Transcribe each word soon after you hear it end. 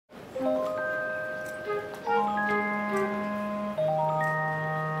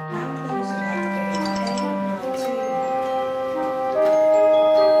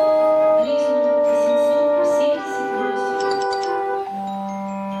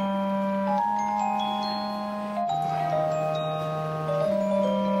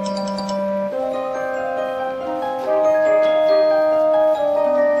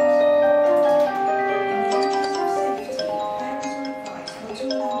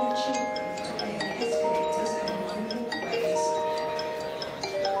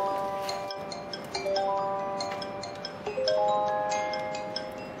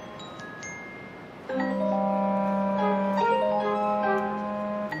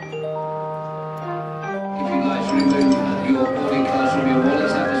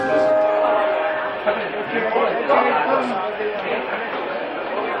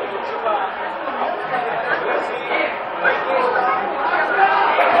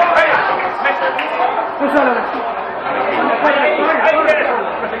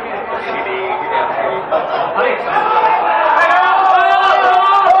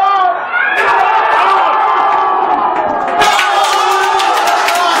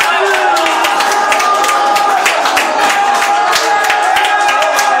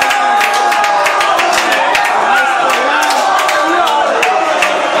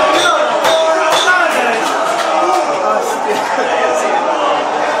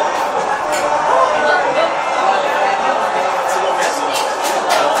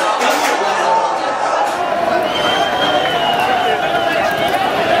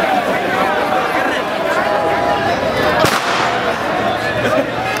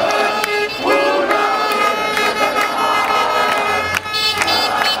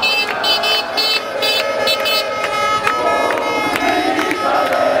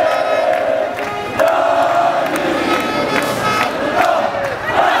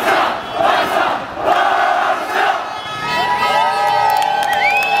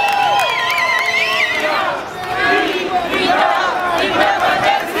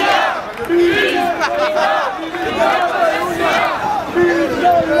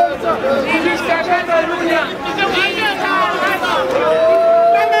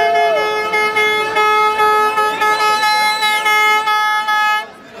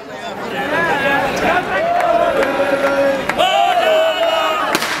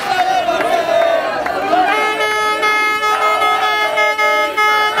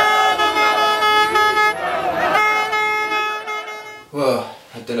Well,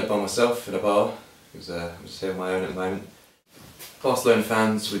 I had dinner by myself in a bar, because I'm just here on my own at the moment. Barcelona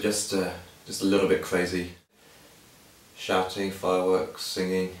fans were just a little bit crazy. Shouting, fireworks,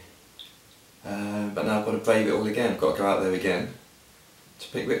 singing. But now I've got to brave it all again. I've got to go out there again to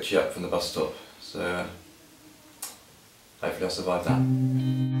pick Richie up from the bus stop. So hopefully I'll survive that.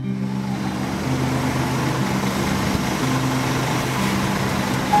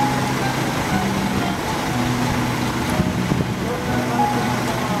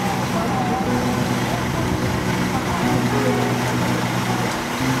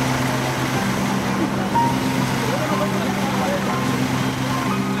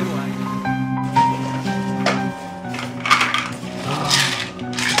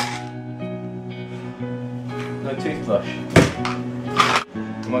 No toothbrush.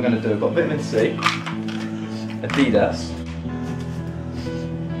 What am I going to do? I've got vitamin C, Adidas,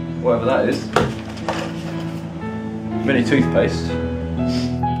 whatever that is, mini toothpaste.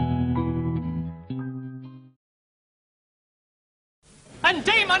 And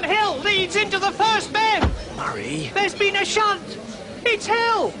Damon Hill leads into the first bend. Murray. There's been a shunt. It's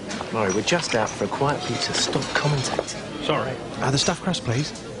Hill. Murray, we're just out for a quiet pizza. Stop commentating. Sorry. The stuffed crust,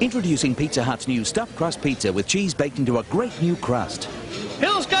 please. Introducing Pizza Hut's new stuffed crust pizza with cheese baked into a great new crust.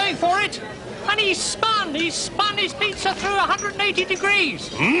 Hill's going for it. And he's spun his pizza through 180 degrees.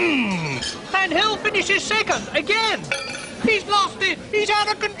 Mmm. And Hill finishes second again. He's lost it. He's out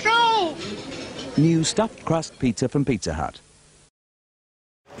of control. New stuffed crust pizza from Pizza Hut.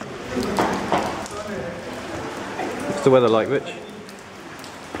 What's the weather like, Rich?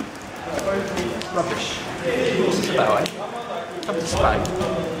 Rubbish. What's this about, eh? Come to Spain,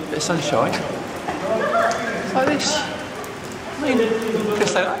 bit of sunshine. It's like this. I mean,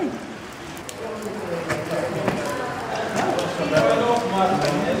 just stay at home.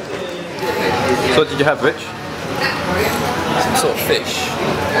 So what did you have, Rich? Some sort of fish.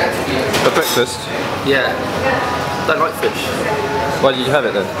 For breakfast? Yeah. Don't like fish. Why did you have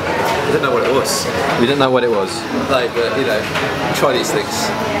it then? I didn't know what it was. You didn't know what it was? No, but you know, try these things.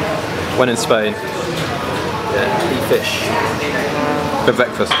 When in Spain? Yeah, eat fish. For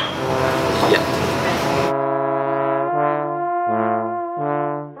breakfast? Yeah.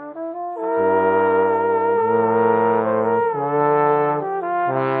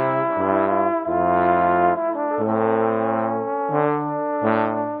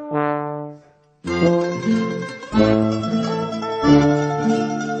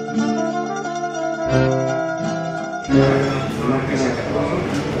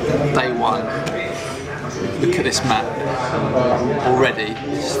 Day one. Look at this map. Already,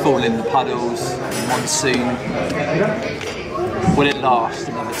 it's falling in the puddles, monsoon. Will it last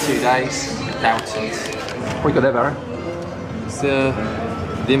another 2 days? Doubt it. What you got there, Barro? It's the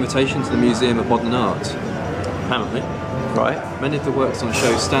invitation to the Museum of Modern Art. Apparently. Right. Many of the works on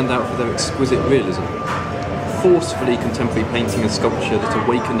show stand out for their exquisite realism. Forcefully contemporary painting and sculpture that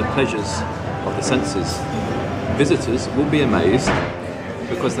awaken the pleasures of the senses. Visitors will be amazed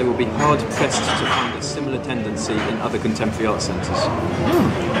because they will be hard-pressed to find a similar tendency in other contemporary art centres.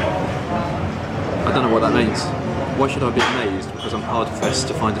 I don't know what that means. Why should I be amazed because I'm hard-pressed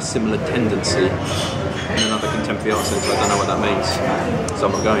to find a similar tendency in another contemporary art centre? I don't know what that means, so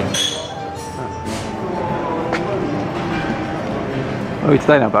I'm not going. Where are we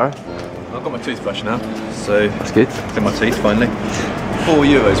today now, Barro? I've got my toothbrush now, so That's good. clean my teeth finally.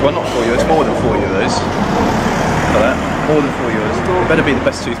 €4. Well, not €4, more than €4. Look at that, more than €4. It better be the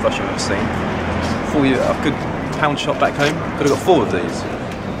best toothbrush I've ever seen. €4. I could pound shop back home. Could have got 4 of these.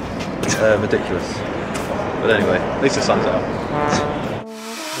 Ridiculous. But anyway, at least the sun's out.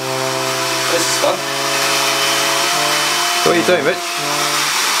 This is fun. So what are you doing, Rich?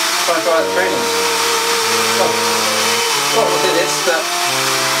 Trying to go out the trainers. Well, we'll do this, but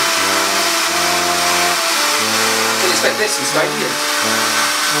didn't expect this in Spain, did you?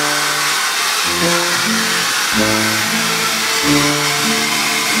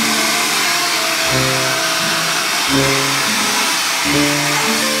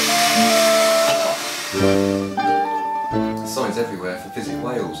 Signs everywhere for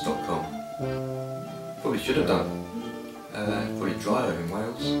visitwales.com. Probably should have done. Probably drier in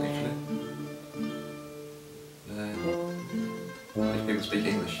Wales, actually. If people speak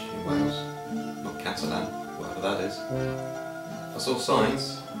English in Wales, not Catalan, whatever that is. I saw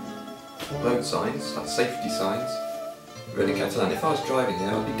signs, road signs, like safety signs, read in Catalan. If I was driving here,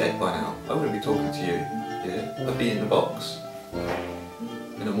 I'd be dead by now. I wouldn't be talking to you here. I'd be in the box,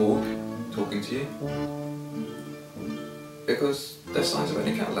 in a morgue, talking to you. Because their signs are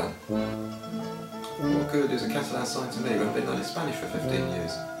written in Catalan. What good is a Catalan sign to me when I've been learning Spanish for 15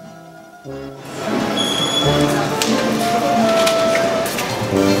 years?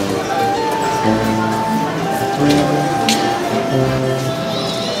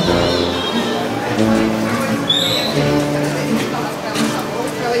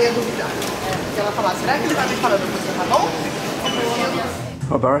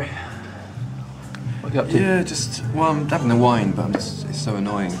 Right, Barry. What are you up to? Yeah, well, I'm having a wine, but it's so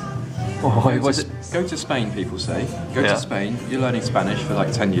annoying. Go to Spain, people say. Go to Spain, you're learning Spanish for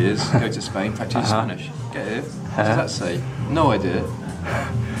like 10 years. Go to Spain, practice Spanish. Get here. What does that say? No idea.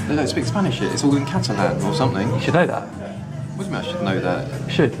 They don't speak Spanish here. It's all in Catalan or something. You should know that. What do you mean I should know that? You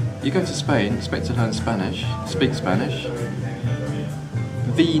should. You go to Spain, expect to learn Spanish, speak Spanish.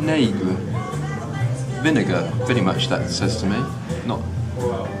 Vinegar, pretty much that says to me. Not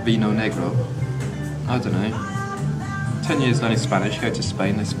vino negro. I don't know. 10 years learning Spanish, go to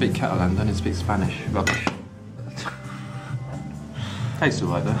Spain, they speak Catalan, then they speak Spanish. Rubbish. Tastes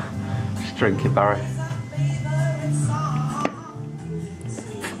alright though. Just drink it, Barry.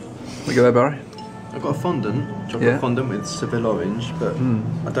 We go there, Barry? I've got a fondant, chocolate fondant with Seville orange, but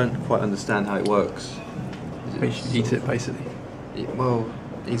I don't quite understand how it works. You should eat it, basically. Well,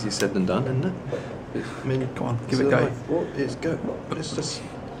 easier said than done, isn't it? I mean, come on, give it a go. What is go?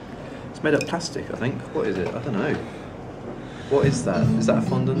 It's made of plastic, I think. What is it? I don't know. What is that? Is that a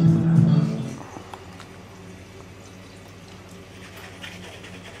fondant?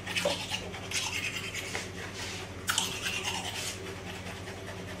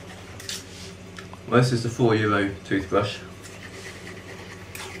 Well, this is the €4 toothbrush.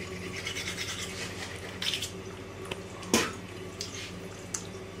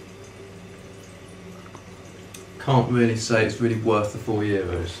 Can't really say it's really worth the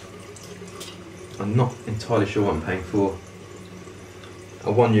 €4. I'm not entirely sure what I'm paying for.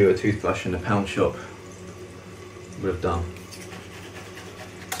 A €1 toothbrush in a pound shop would have done.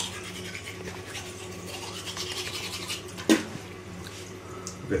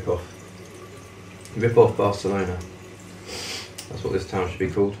 Rip off. Rip off Barcelona. That's what this town should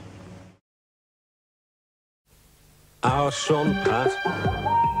be called. Our son Pat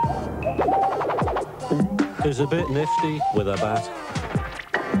is a bit nifty with a bat.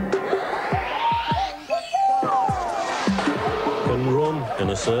 Can run in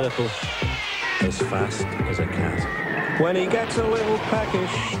a circle as fast as a cat. When he gets a little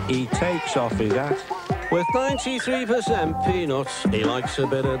peckish, he takes off his hat. With 93% peanuts, he likes a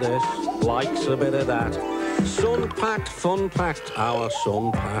bit of this, likes a bit of that. Sun-packed, fun-packed, our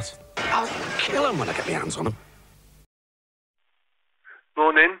son Pat. I'll kill him when I get my hands on him.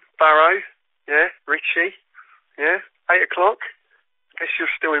 Morning, Barro. Yeah, Richie. Yeah, 8 o'clock. Guess you're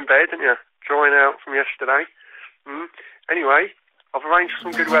still in bed, aren't you? Drying out from yesterday. Anyway, I've arranged for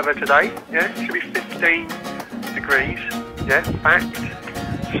some good weather today, yeah? It should be 15 degrees, yeah, fact.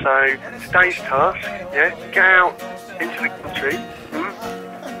 So, today's task, yeah, get out into the country,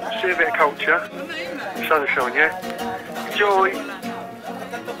 see a bit of culture, sunshine, yeah? Enjoy!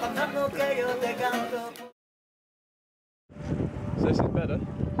 So this is better,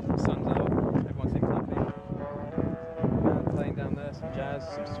 the sun's out, everyone seems happy. Man playing down there, some jazz,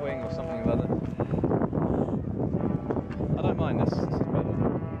 some swing or something or other. I don't mind this, this is better.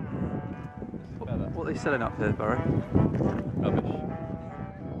 This is better. What are they selling up there, Barro? Rubbish.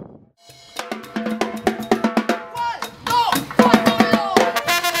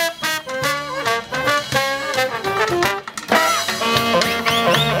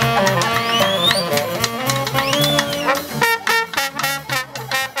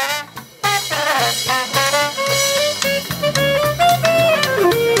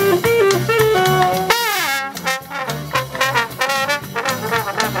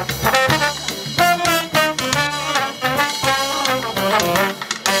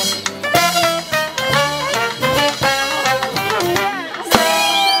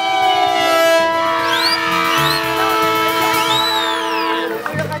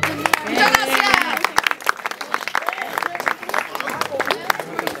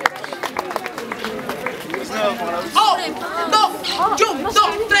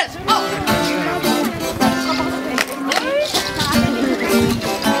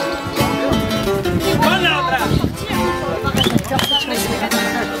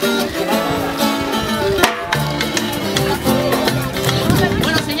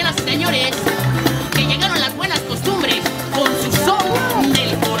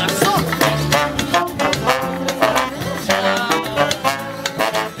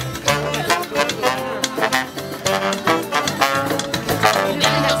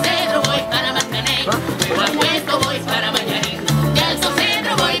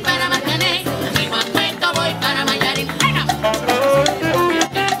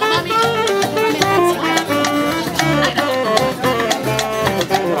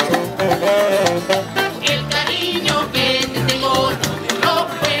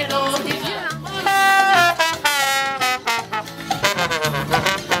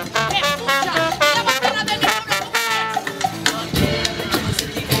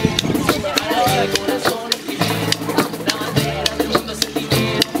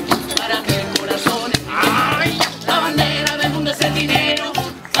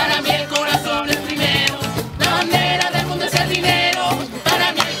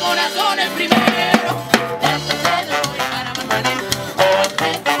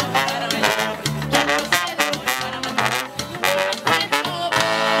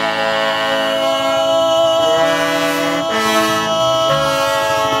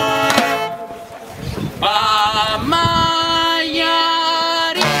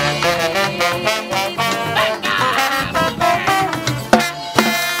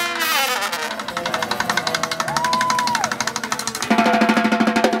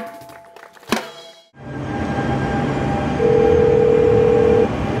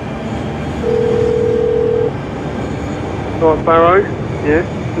 Right, Barro, yeah,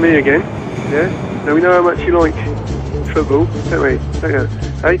 me again, yeah. Now we know how much you like football, don't we? Don't you?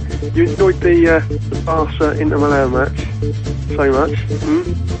 Hey, you enjoyed the Barca Inter Milan match so much,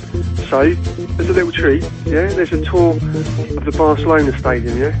 So, there's a little treat, yeah. There's a tour of the Barcelona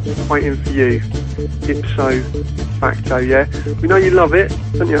stadium, yeah, waiting for you, ipso facto, yeah. We know you love it,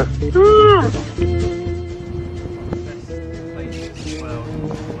 don't you?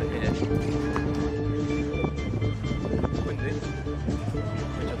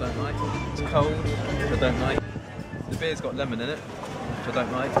 Cold, which I don't like. The beer's got lemon in it, which I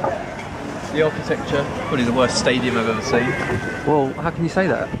don't like. The architecture, probably the worst stadium I've ever seen. Well, how can you say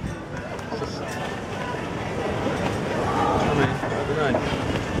that?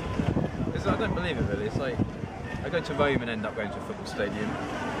 I don't believe it really. It's like, I go to Rome and end up going to a football stadium.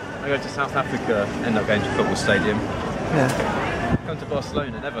 I go to South Africa, end up going to a football stadium. Yeah. Come to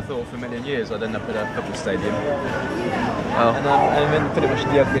Barcelona, never thought for a million years I'd end up at a football stadium. Oh. And then pretty much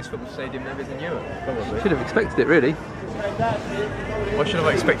the ugliest football stadium there is in Europe, probably. Should have expected it, really. Why should have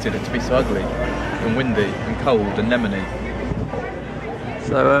I expected it to be so ugly and windy and cold and lemony?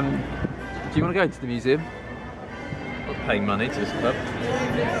 So, do you want to go into the museum? I'm not paying money to this club.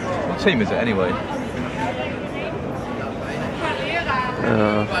 What team is it anyway?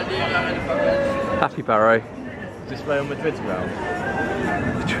 Happy Barro. Is this Real Madrid's ground?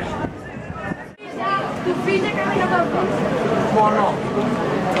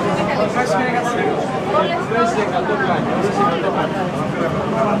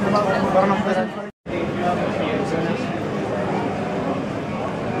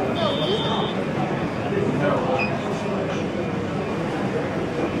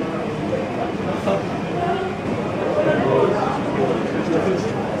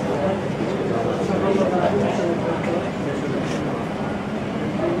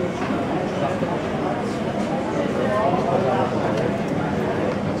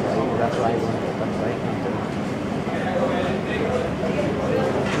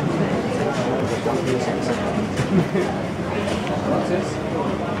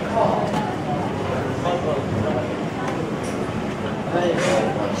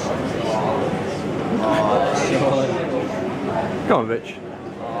 Come on, Rich.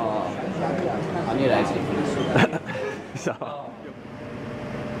 I knew that. So.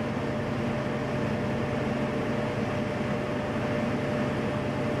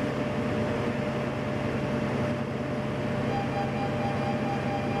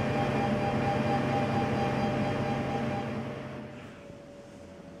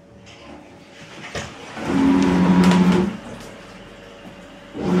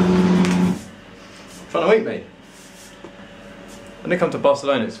 Trying to eat me. When they come to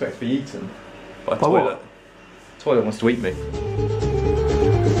Barcelona, expect to be eaten by a By toilet. what? Toilet wants to eat me.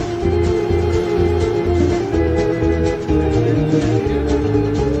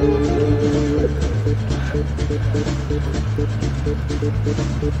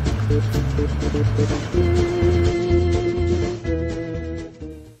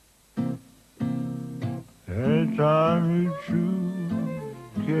 Anytime you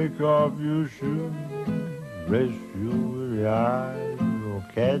choose, kick off your shoes, rest your weary eyes, or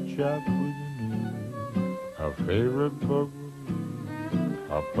catch up with the news. Our favorite book will be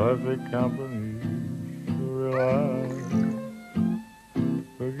our perfect company. So relax,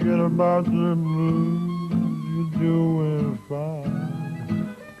 forget about the blues, you're doing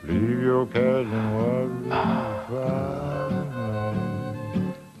fine. Leave your cares and worries fine.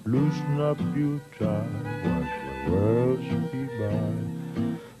 Loosen up your tie, watch the world speed by.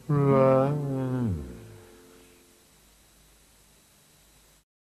 Relax.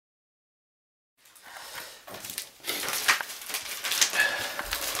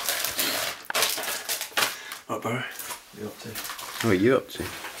 What, Barro? What are you up to? What are you up to?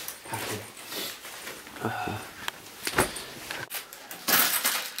 Packing.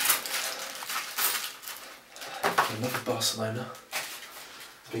 I love Barcelona.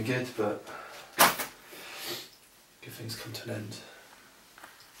 It's been good, but good things come to an end.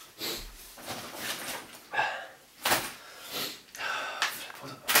 What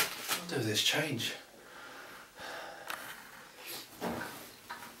do I do with this change?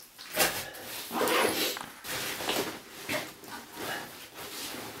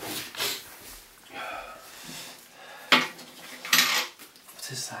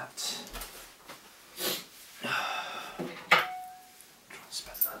 What is that?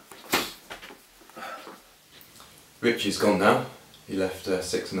 Richie's gone now. He left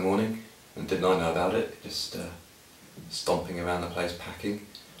 6 in the morning, and didn't I know about it, just stomping around the place packing.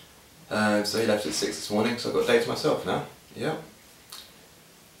 So he left at 6 this morning, so I've got a day to myself now. Yeah.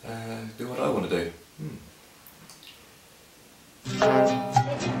 Do what I want to do.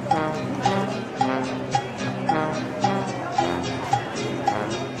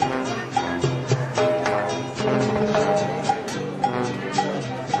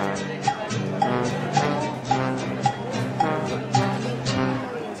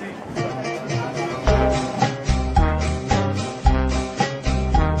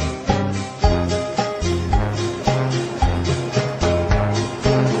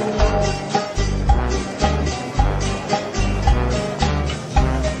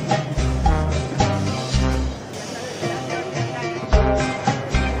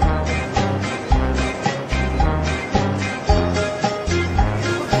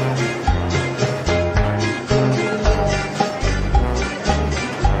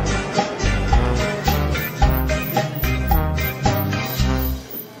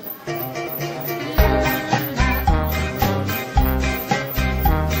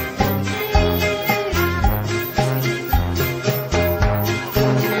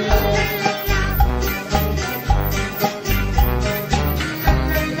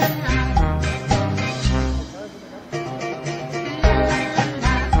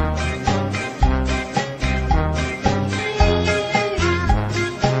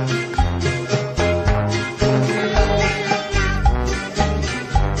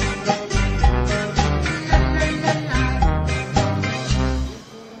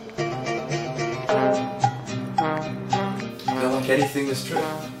 Anything this trip?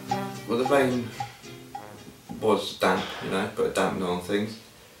 Well, the rain was damp, you know, put a dampener on things.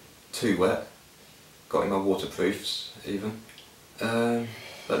 Too wet. Got in my waterproofs, even. But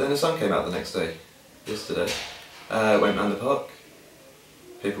then the sun came out the next day, yesterday. Went round the park.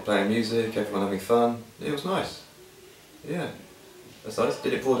 People playing music, everyone having fun. It was nice. Yeah. That's nice.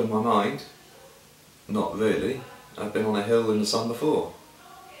 Did it broaden my mind? Not really. I've been on a hill in the sun before.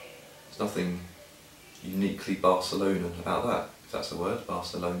 There's nothing uniquely Barcelonan about that, if that's a word,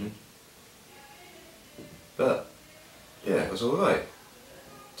 Barcelonan. But yeah, it was alright.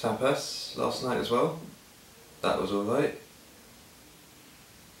 Tapas last night as well. That was alright.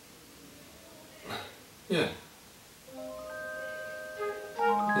 Yeah.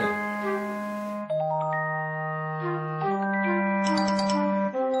 Yeah.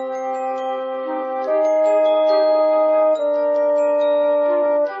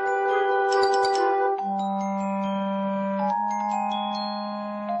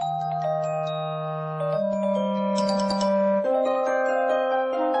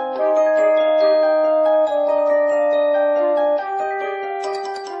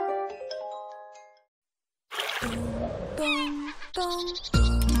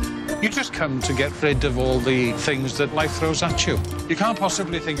 You just come to get rid of all the things that life throws at you. You can't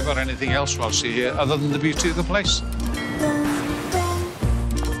possibly think about anything else whilst you're here other than the beauty of the place.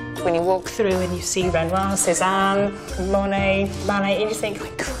 When you walk through and you see Renoir, Cézanne, Monet, Manet, you just think, my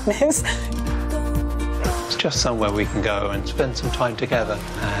goodness. It's just somewhere we can go and spend some time together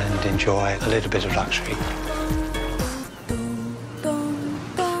and enjoy a little bit of luxury.